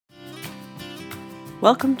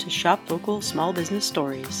Welcome to Shop Local Small Business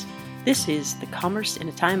Stories. This is the Commerce in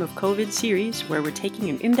a Time of COVID series where we're taking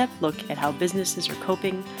an in-depth look at how businesses are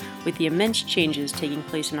coping with the immense changes taking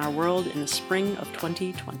place in our world in the spring of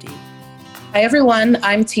 2020. Hi everyone,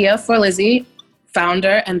 I'm Tia Forlizzi,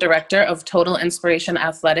 founder and director of Total Inspiration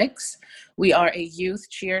Athletics. We are a youth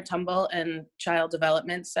cheer, tumble, and child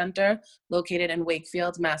development center located in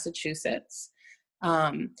Wakefield, Massachusetts.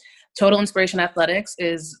 Total Inspiration Athletics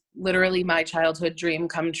is literally my childhood dream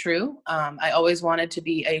come true. I always wanted to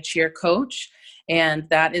be a cheer coach, and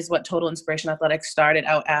that is what Total Inspiration Athletics started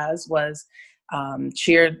out as, was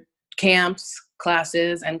cheer camps,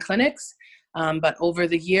 classes, and clinics. But over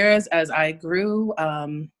the years, as I grew,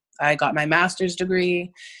 I got my master's degree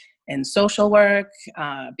in social work,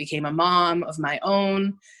 became a mom of my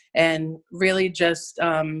own, and really just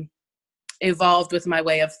evolved with my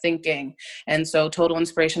way of thinking. And so Total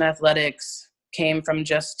Inspiration Athletics came from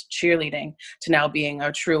just cheerleading to now being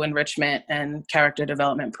a true enrichment and character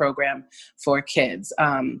development program for kids.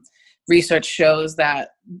 Research shows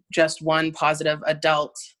that just one positive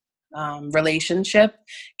adult relationship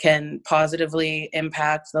can positively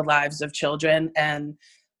impact the lives of children and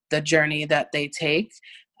the journey that they take.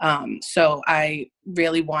 So I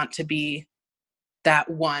really want to be that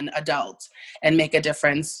one adult and make a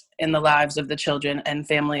difference in the lives of the children and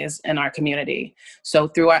families in our community. So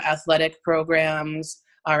through our athletic programs,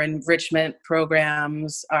 our enrichment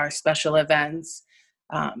programs, our special events,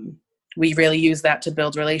 we really use that to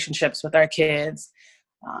build relationships with our kids,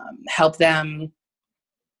 help them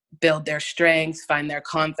build their strengths, find their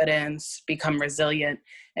confidence, become resilient,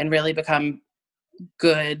 and really become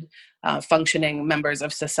good, functioning members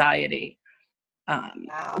of society.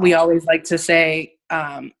 We always like to say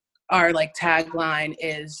our tagline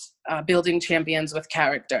is building champions with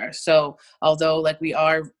character. So although we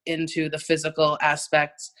are into the physical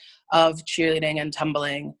aspects of cheerleading and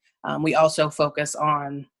tumbling, we also focus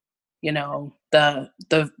on the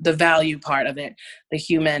value part of it, the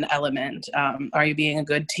human element. Are you being a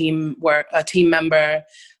good team member,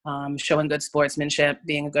 showing good sportsmanship,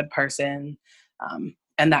 being a good person,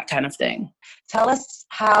 and that kind of thing. Tell us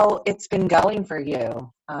how it's been going for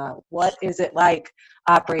you. What is it like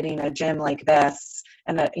operating a gym like this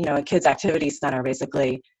and a kids activity center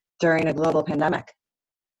basically during a global pandemic?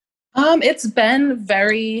 It's been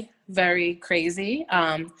very, very crazy,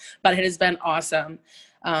 but it has been awesome.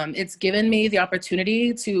 It's given me the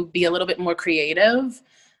opportunity to be a little bit more creative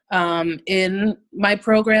in my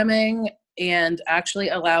programming, and actually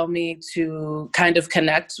allow me to kind of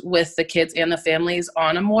connect with the kids and the families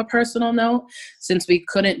on a more personal note, since we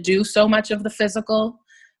couldn't do so much of the physical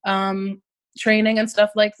training and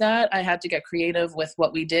stuff like that. I had to get creative with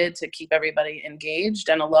what we did to keep everybody engaged,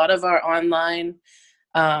 and a lot of our online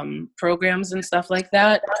programs and stuff like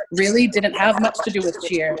that really didn't have much to do with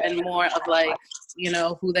cheer, and more of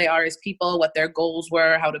who they are as people, what their goals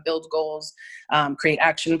were, how to build goals, create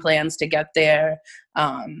action plans to get there,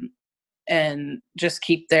 and just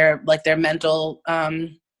keep their mental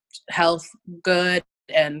health good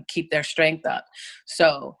and keep their strength up.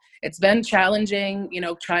 So it's been challenging,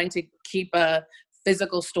 trying to keep a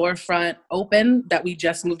physical storefront open that we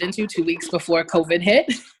just moved into 2 weeks before COVID hit.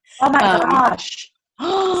 Oh my gosh.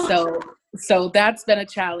 So that's been a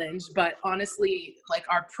challenge, but honestly,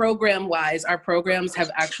 our programs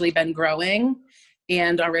have actually been growing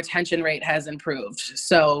and our retention rate has improved.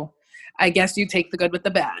 So I guess you take the good with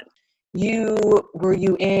the bad. Were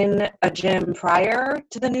you in a gym prior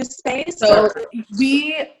to the new space? So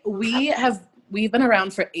we've been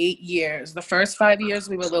around for 8 years. The first 5 years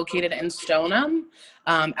we were located in Stoneham.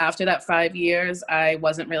 After that 5 years, I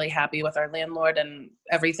wasn't really happy with our landlord and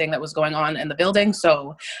everything that was going on in the building.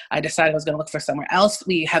 So I decided I was going to look for somewhere else.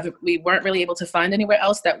 We weren't really able to find anywhere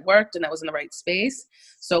else that worked and that was in the right space.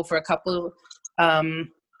 So for a couple, I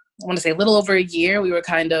want to say a little over a year, we were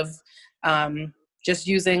kind of just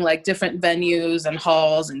using different venues and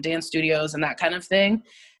halls and dance studios and that kind of thing.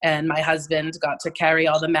 And my husband got to carry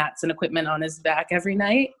all the mats and equipment on his back every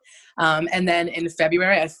night. And then in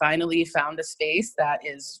February, I finally found a space that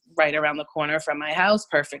is right around the corner from my house,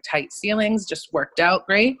 perfect height ceilings, just worked out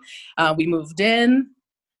great. We moved in,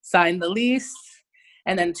 signed the lease,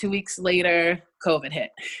 and then 2 weeks later, COVID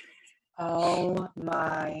hit. Oh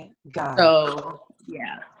my God. So,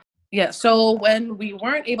 yeah. Yeah, so when we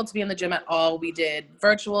weren't able to be in the gym at all, we did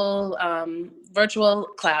virtual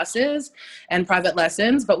classes and private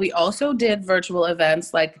lessons, but we also did virtual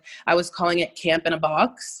events, I was calling it Camp in a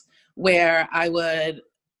Box, where I would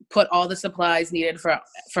put all the supplies needed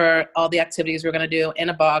for all the activities we're going to do in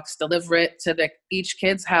a box, deliver it to each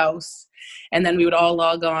kid's house, and then we would all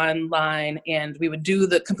log online and we would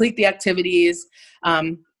complete the activities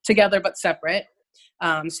together but separate.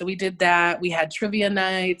 So we did that. We had trivia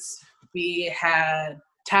nights. We had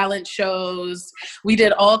talent shows. We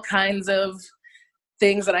did all kinds of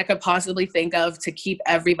things that I could possibly think of to keep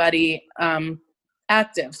everybody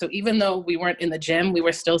active. So even though we weren't in the gym, we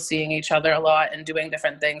were still seeing each other a lot and doing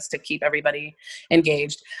different things to keep everybody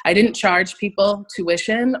engaged. I didn't charge people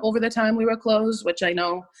tuition over the time we were closed, which I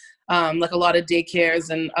know like a lot of daycares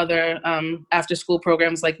and other after school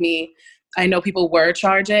programs like me, I know people were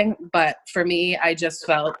charging, but for me, I just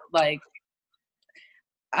felt like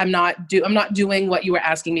I'm not doing what you were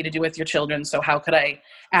asking me to do with your children. So how could I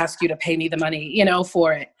ask you to pay me the money,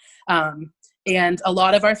 for it? And a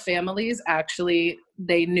lot of our families actually,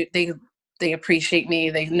 they appreciate me.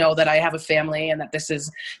 They know that I have a family and that this is,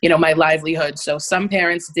 my livelihood. So some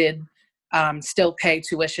parents did still pay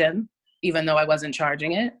tuition, even though I wasn't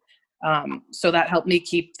charging it. So that helped me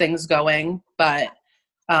keep things going. But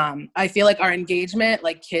I feel like our engagement,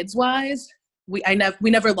 like kids wise, we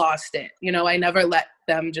never lost it. I never let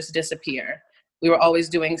them just disappear. We were always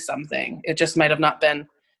doing something. It just might've not been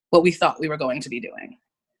what we thought we were going to be doing.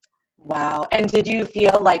 Wow. And did you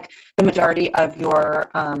feel like the majority of your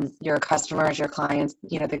customers, your clients,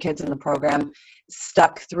 the kids in the program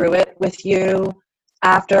stuck through it with you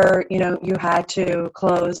after, you had to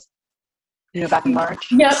close, back in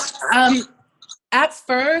March? Yep. At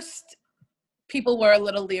first, people were a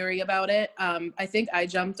little leery about it. I think I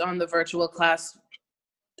jumped on the virtual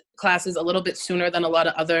classes a little bit sooner than a lot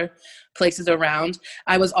of other places around.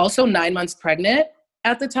 I was also 9 months pregnant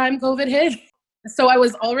at the time COVID hit. So I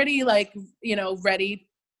was already ready.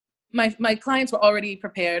 My clients were already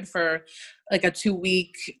prepared for like a 2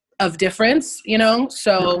 week of difference,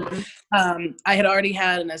 So I had already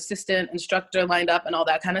had an assistant instructor lined up and all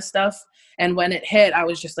that kind of stuff. And when it hit, I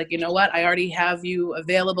was just like, you know what? I already have you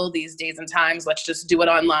available these days and times. Let's just do it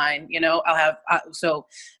online. I'll have, so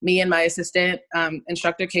me and my assistant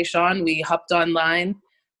instructor, Kayshawn, we hopped online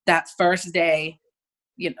that first day.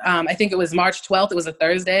 I think it was March 12th. It was a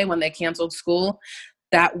Thursday when they canceled school.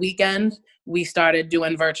 That weekend, we started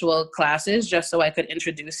doing virtual classes just so I could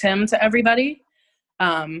introduce him to everybody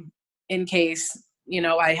in case,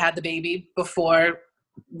 I had the baby before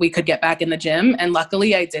we could get back in the gym. And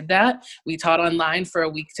luckily I did that. We taught online for a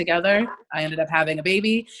week together. I ended up having a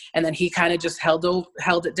baby, and then he kind of just held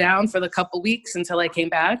it down for the couple weeks until I came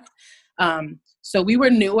back. So we were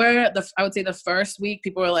newer. I would say the first week,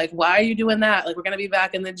 people were like, why are you doing that? Like, we're going to be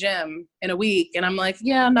back in the gym in a week. And I'm like,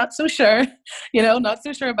 yeah, I'm not so sure, not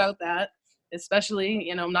so sure about that.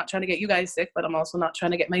 Especially, I'm not trying to get you guys sick, but I'm also not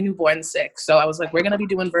trying to get my newborn sick. So I was like, we're going to be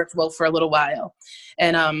doing virtual for a little while.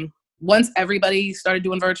 And once everybody started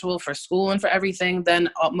doing virtual for school and for everything, then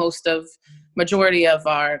majority of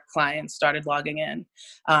our clients started logging in.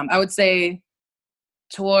 I would say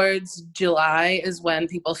towards July is when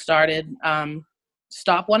people started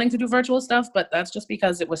stop wanting to do virtual stuff, but that's just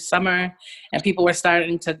because it was summer and people were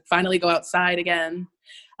starting to finally go outside again.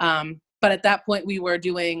 But at that point, we were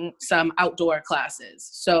doing some outdoor classes.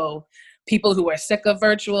 So people who were sick of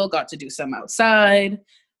virtual got to do some outside.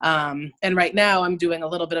 And right now I'm doing a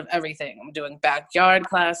little bit of everything. I'm doing backyard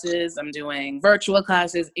classes, I'm doing virtual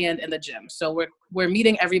classes, and in the gym. So we're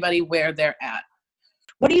meeting everybody where they're at.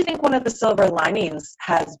 What do you think one of the silver linings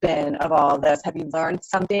has been of all this? Have you learned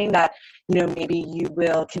something that, maybe you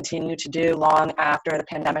will continue to do long after the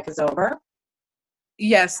pandemic is over?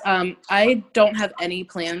 Yes, I don't have any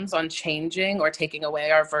plans on changing or taking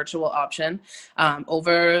away our virtual option.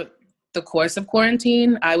 Over the course of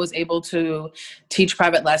quarantine, I was able to teach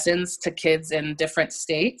private lessons to kids in different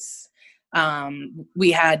states.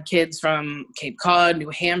 We had kids from Cape Cod, New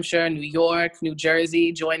Hampshire, New York, New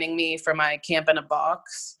Jersey joining me for my camp in a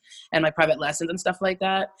box and my private lessons and stuff like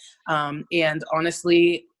that. And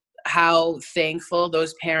honestly, how thankful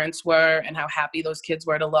those parents were and how happy those kids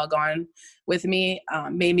were to log on with me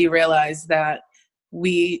made me realize that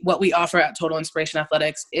what we offer at Total Inspiration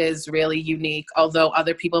Athletics is really unique. Although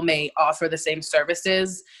other people may offer the same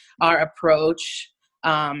services, our approach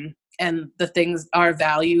and our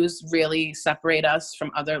values really separate us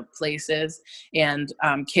from other places, and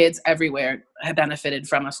kids everywhere have benefited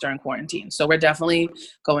from us during quarantine. So we're definitely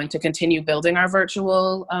going to continue building our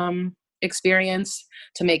virtual experience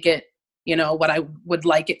to make it, what I would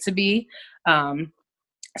like it to be.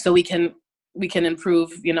 So we can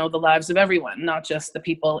improve, the lives of everyone, not just the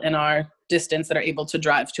people in our distance that are able to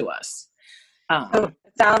drive to us. So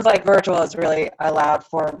it sounds like virtual has really allowed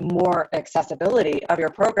for more accessibility of your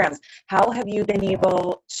programs. How have those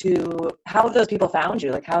people found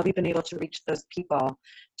you? Like, how have you been able to reach those people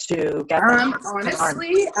to get them?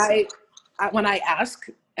 Honestly, when I ask,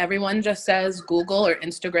 everyone just says Google or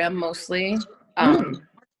Instagram mostly.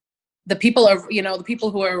 The people are, the people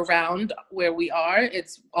who are around where we are,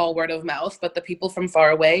 it's all word of mouth, but the people from far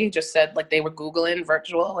away just said like they were Googling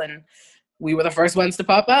virtual and we were the first ones to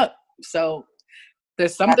pop up. So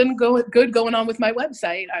there's something good going on with my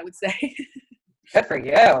website, I would say. Good for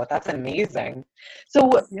you. That's amazing. So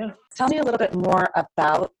tell me a little bit more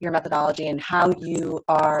about your methodology and how you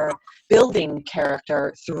are building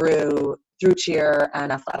character through cheer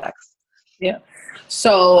and athletics. Yeah.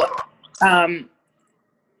 So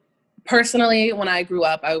personally, when I grew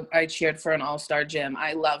up, I cheered for an all-star gym.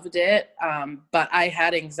 I loved it, but I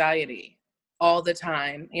had anxiety all the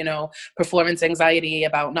time, performance anxiety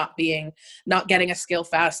about not getting a skill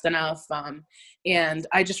fast enough. And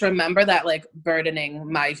I just remember that like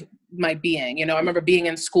burdening my being. I remember being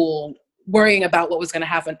in school worrying about what was going to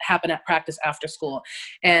happen at practice after school.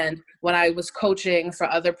 And when I was coaching for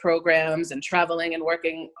other programs and traveling and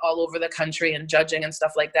working all over the country and judging and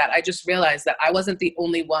stuff like that, I just realized that I wasn't the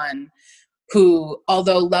only one who,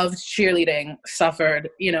 although loved cheerleading, suffered,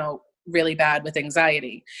 really bad with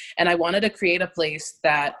anxiety. And I wanted to create a place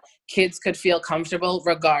that kids could feel comfortable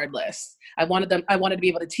regardless. I wanted to be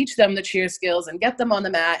able to teach them the cheer skills and get them on the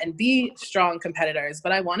mat and be strong competitors,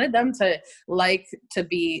 but I wanted them to like to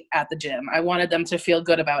be at the gym. I wanted them to feel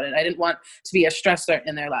good about it. I didn't want to be a stressor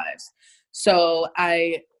in their lives. So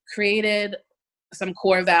I created some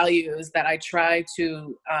core values that I try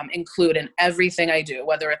to include in everything I do,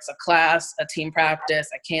 whether it's a class, a team practice,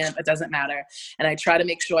 a camp, it doesn't matter. And I try to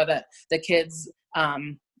make sure that the kids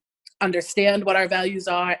understand what our values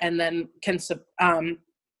are and then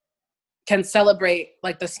can celebrate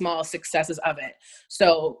like the small successes of it.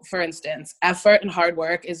 So for instance, effort and hard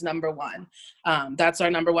work is number one. That's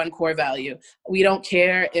our number one core value. We don't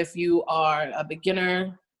care if you are a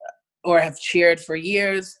beginner or have cheered for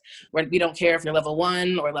years. We don't care if you're level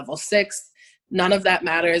 1 or level 6. None of that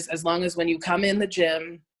matters as long as when you come in the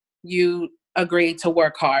gym, you agree to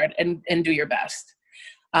work hard and do your best.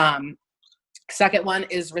 Second one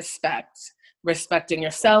is respect. Respecting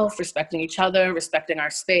yourself, respecting each other, respecting our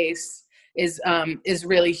space is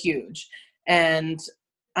really huge. And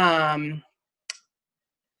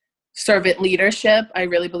servant leadership. I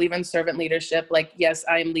really believe in servant leadership. Like, yes,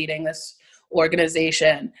 I am leading this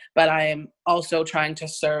organization, but I am also trying to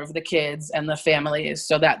serve the kids and the families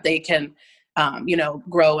so that they can,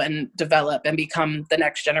 grow and develop and become the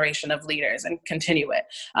next generation of leaders and continue it.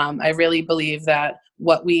 I really believe that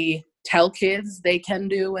what we tell kids they can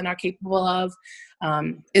do and are capable of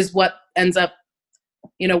is what ends up,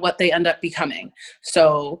 what they end up becoming.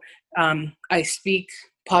 So I speak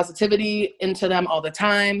positivity into them all the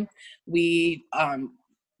time. We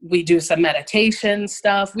do some meditation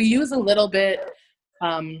stuff. We use a little bit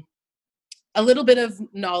of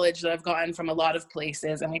knowledge that I've gotten from a lot of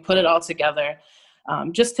places, and we put it all together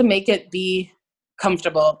just to make it be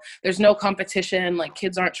comfortable. There's no competition. Like,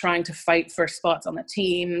 kids aren't trying to fight for spots on the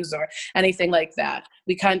teams or anything like that.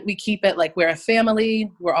 We keep it like we're a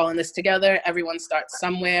family. We're all in this together. Everyone starts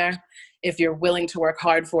somewhere. If you're willing to work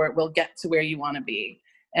hard for it, we'll get to where you want to be.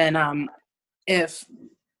 And if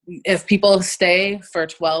people stay for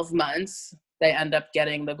 12 months, they end up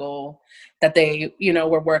getting the goal that they,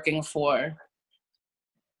 were working for.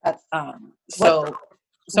 So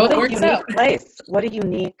it works out. What a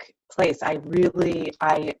unique place. I really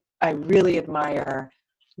admire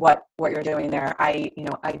what you're doing there. I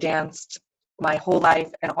danced my whole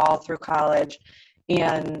life and all through college.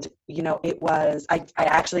 And, I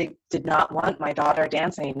actually did not want my daughter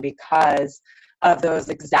dancing because of those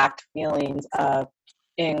exact feelings of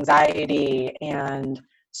anxiety and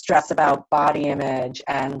stress about body image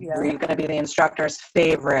and were you going to be the instructor's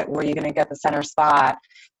favorite? Were you going to get the center spot?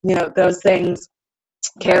 Those things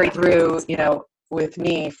carry through, with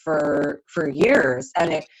me for years.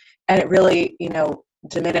 And it really,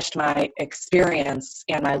 diminished my experience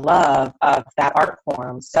and my love of that art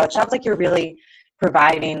form. So it sounds like you're really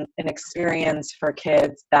providing an experience for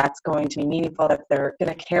kids that's going to be meaningful, that they're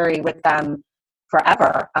going to carry with them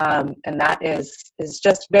forever. And that is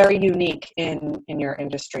just very unique in your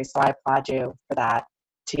industry. So I applaud you for that.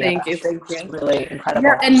 Thank you. It's really incredible.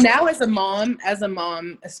 Yeah, and now as a mom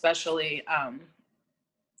especially,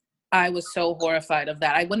 I was so horrified of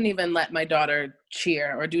that. I wouldn't even let my daughter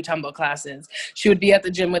cheer or do tumble classes. She would be at the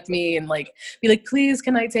gym with me and be like, please,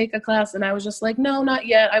 can I take a class? And I was just like, no, not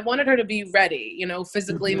yet. I wanted her to be ready,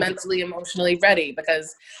 physically, mentally, emotionally ready,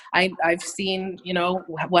 because I've seen,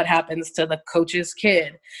 what happens to the coach's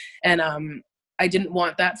kid. And I didn't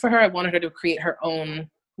want that for her. I wanted her to create her own,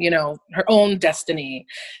 her own destiny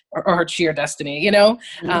or her cheer destiny,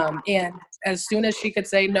 and as soon as she could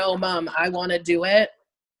say, no, Mom, I want to do it,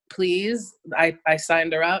 please, I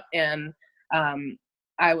signed her up. And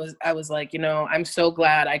I was like, I'm so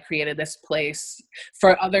glad I created this place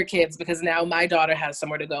for other kids, because now my daughter has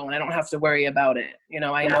somewhere to go and I don't have to worry about it.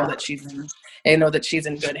 I know that she's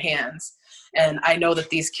in good hands, and I know that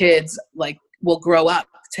these kids will grow up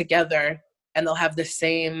together and they'll have the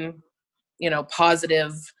same,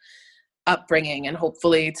 positive upbringing, and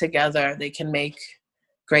hopefully together they can make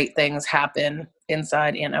great things happen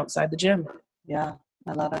inside and outside the gym. Yeah,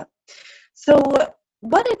 I love it. So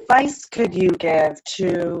what advice could you give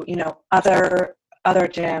to, other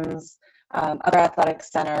gyms, other athletic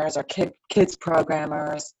centers, or kids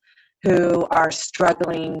programmers who are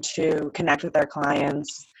struggling to connect with their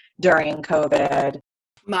clients during COVID?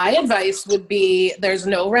 My advice would be, there's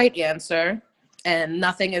no right answer, and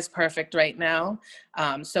nothing is perfect right now.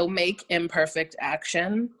 So make imperfect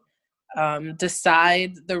action.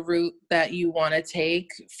 Decide the route that you want to take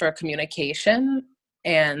for communication,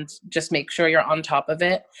 and just make sure you're on top of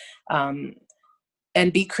it,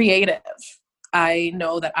 and be creative. I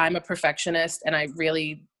know that I'm a perfectionist, and I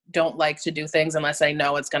really don't like to do things unless I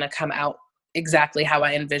know it's going to come out exactly how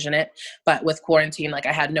I envision it. But with quarantine,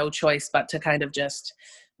 I had no choice but to kind of just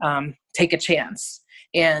take a chance.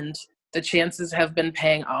 And the chances have been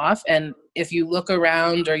paying off. And if you look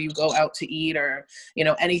around, or you go out to eat, or,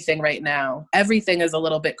 anything right now, everything is a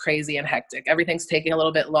little bit crazy and hectic. Everything's taking a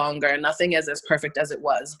little bit longer. Nothing is as perfect as it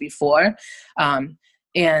was before.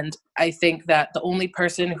 And I think that the only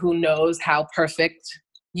person who knows how perfect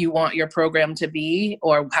you want your program to be,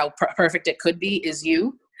 or how perfect it could be, is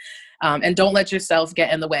you. And don't let yourself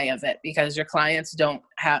get in the way of it, because your clients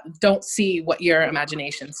don't see what your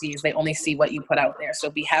imagination sees. They only see what you put out there. So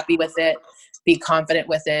be happy with it, be confident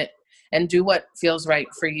with it, and do what feels right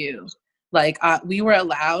for you. We were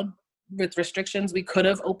allowed, with restrictions, we could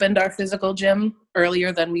have opened our physical gym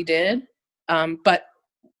earlier than we did. But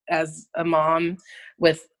as a mom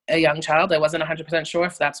with a young child, I wasn't 100% sure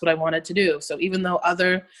if that's what I wanted to do. So even though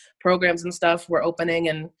other programs and stuff were opening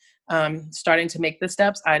and starting to make the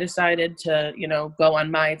steps, I decided to, go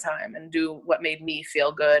on my time and do what made me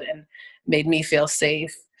feel good and made me feel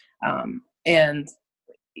safe. And,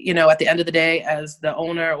 at the end of the day, as the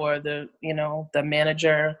owner or the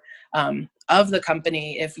manager of the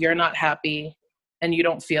company, if you're not happy and you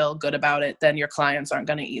don't feel good about it, then your clients aren't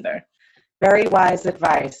going to either. Very wise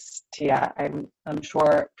advice, Tia. I'm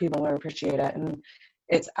sure people will appreciate it. And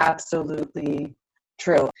it's absolutely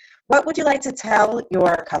true. What would you like to tell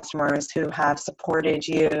your customers who have supported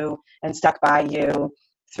you and stuck by you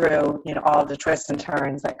through, all the twists and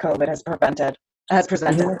turns that COVID has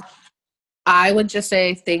presented? I would just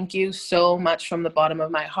say thank you so much from the bottom of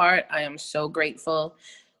my heart. I am so grateful.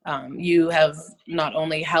 You have not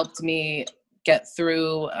only helped me get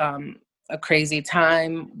through a crazy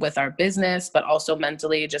time with our business, but also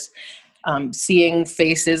mentally, just seeing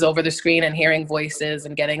faces over the screen and hearing voices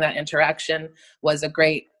and getting that interaction was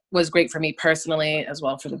great for me personally, as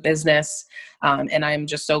well for the business. And I'm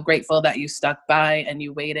just so grateful that you stuck by and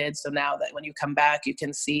you waited. So now that when you come back, you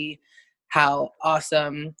can see how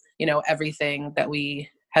awesome, everything that we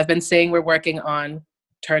have been saying we're working on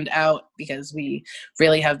turned out, because we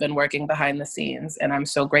really have been working behind the scenes. And I'm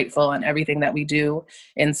so grateful, and everything that we do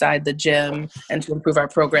inside the gym and to improve our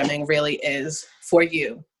programming really is for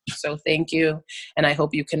you. So thank you. And I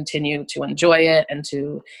hope you continue to enjoy it and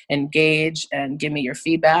to engage and give me your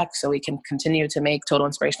feedback, so we can continue to make Total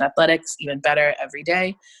Inspiration Athletics even better every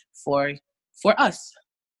day for us.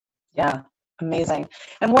 Yeah, amazing.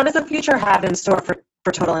 And what does the future have in store for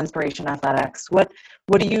Total Inspiration Athletics? What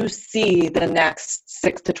do you see the next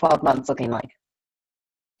 6 to 12 months looking like?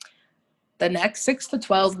 The next 6 to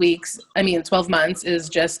 12 months is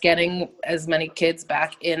just getting as many kids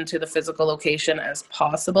back into the physical location as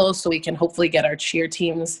possible, so we can hopefully get our cheer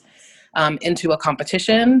teams into a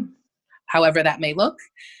competition, however that may look.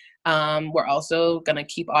 We're also going to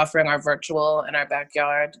keep offering our virtual and our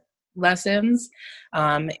backyard lessons.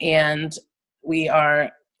 And we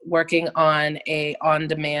are working on a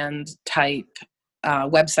on-demand type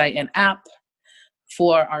website and app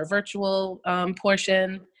for our virtual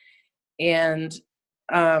portion, and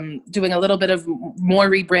doing a little bit of more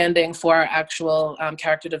rebranding for our actual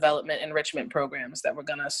character development enrichment programs that we're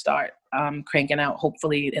going to start cranking out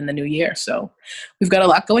hopefully in the new year. So we've got a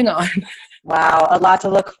lot going on. Wow, a lot to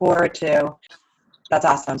look forward to. That's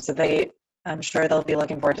awesome. So I'm sure they'll be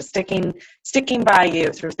looking forward to sticking by you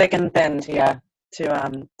through thick and thin to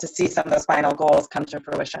see some of those final goals come to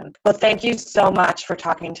fruition. Well, thank you so much for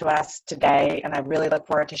talking to us today, and I really look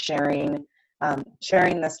forward to sharing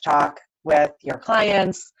sharing this talk with your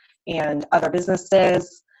clients and other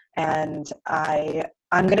businesses. And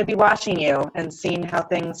I'm going to be watching you and seeing how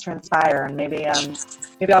things transpire. And maybe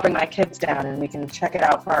I'll bring my kids down and we can check it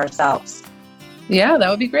out for ourselves. Yeah, that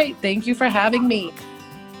would be great. Thank you for having me.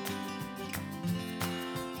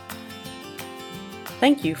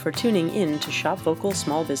 Thank you for tuning in to Shop Vocal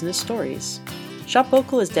Small Business Stories. Shop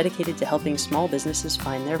Vocal is dedicated to helping small businesses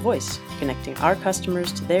find their voice, connecting our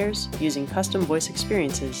customers to theirs using custom voice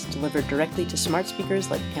experiences delivered directly to smart speakers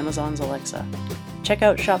like Amazon's Alexa. Check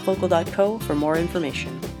out shopvocal.co for more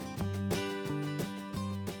information.